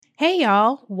Hey,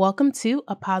 y'all. Welcome to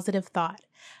A Positive Thought.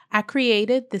 I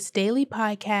created this daily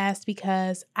podcast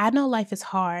because I know life is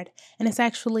hard and it's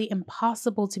actually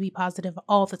impossible to be positive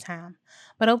all the time.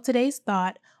 But I hope today's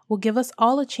thought will give us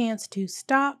all a chance to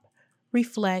stop,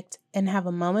 reflect, and have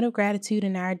a moment of gratitude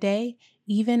in our day,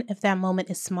 even if that moment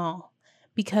is small.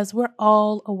 Because we're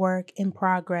all a work in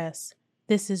progress.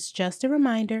 This is just a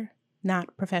reminder,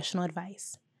 not professional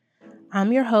advice.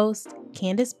 I'm your host,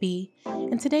 Candace B,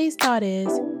 and today's thought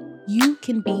is you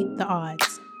can beat the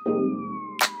odds.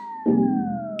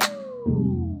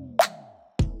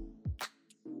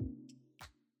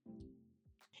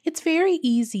 It's very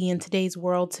easy in today's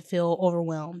world to feel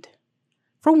overwhelmed.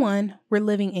 For one, we're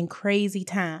living in crazy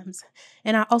times,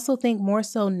 and I also think more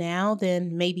so now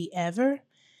than maybe ever.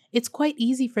 It's quite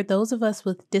easy for those of us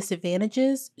with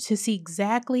disadvantages to see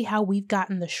exactly how we've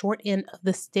gotten the short end of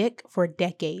the stick for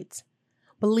decades.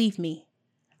 Believe me,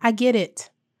 I get it.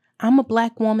 I'm a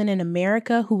Black woman in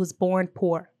America who was born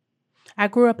poor. I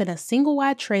grew up in a single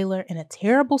wide trailer in a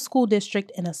terrible school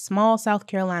district in a small South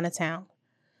Carolina town.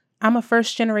 I'm a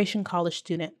first generation college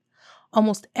student.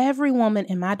 Almost every woman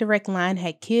in my direct line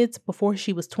had kids before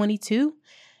she was 22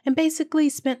 and basically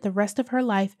spent the rest of her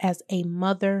life as a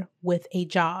mother with a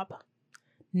job.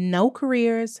 No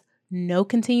careers, no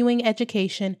continuing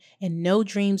education, and no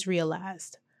dreams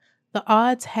realized. The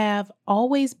odds have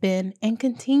always been and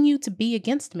continue to be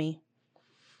against me.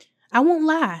 I won't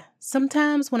lie.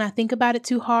 Sometimes when I think about it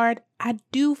too hard, I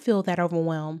do feel that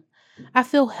overwhelm. I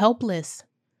feel helpless.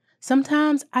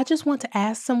 Sometimes I just want to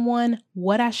ask someone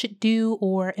what I should do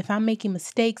or if I'm making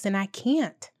mistakes and I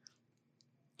can't.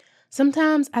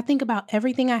 Sometimes I think about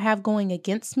everything I have going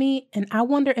against me and I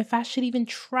wonder if I should even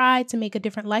try to make a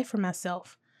different life for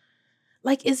myself.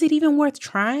 Like, is it even worth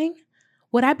trying?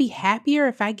 Would I be happier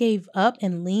if I gave up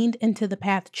and leaned into the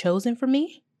path chosen for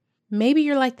me? Maybe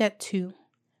you're like that too.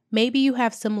 Maybe you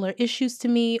have similar issues to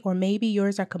me, or maybe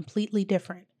yours are completely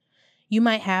different. You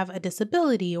might have a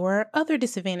disability or other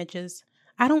disadvantages.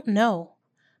 I don't know.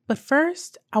 But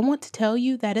first, I want to tell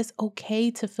you that it's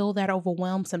okay to feel that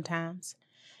overwhelmed sometimes.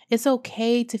 It's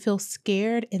okay to feel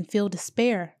scared and feel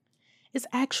despair. It's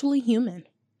actually human.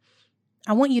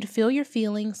 I want you to feel your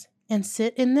feelings and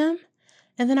sit in them,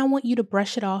 and then I want you to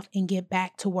brush it off and get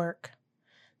back to work.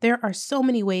 There are so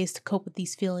many ways to cope with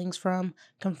these feelings, from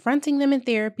confronting them in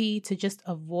therapy to just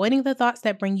avoiding the thoughts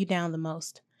that bring you down the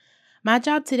most. My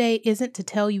job today isn't to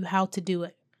tell you how to do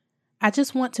it. I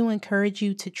just want to encourage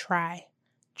you to try.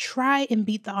 Try and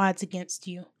beat the odds against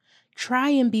you. Try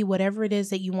and be whatever it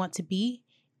is that you want to be,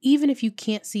 even if you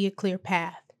can't see a clear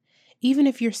path. Even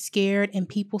if you're scared and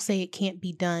people say it can't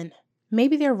be done.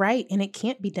 Maybe they're right and it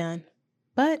can't be done.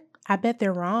 But I bet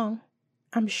they're wrong.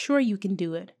 I'm sure you can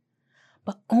do it.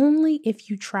 But only if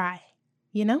you try,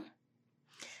 you know?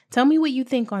 Tell me what you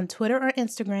think on Twitter or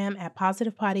Instagram at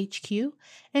PositivePodHQ,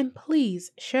 and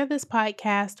please share this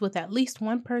podcast with at least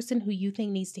one person who you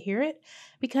think needs to hear it,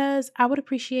 because I would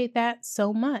appreciate that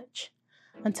so much.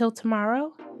 Until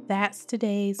tomorrow, that's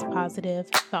today's positive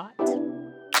thought.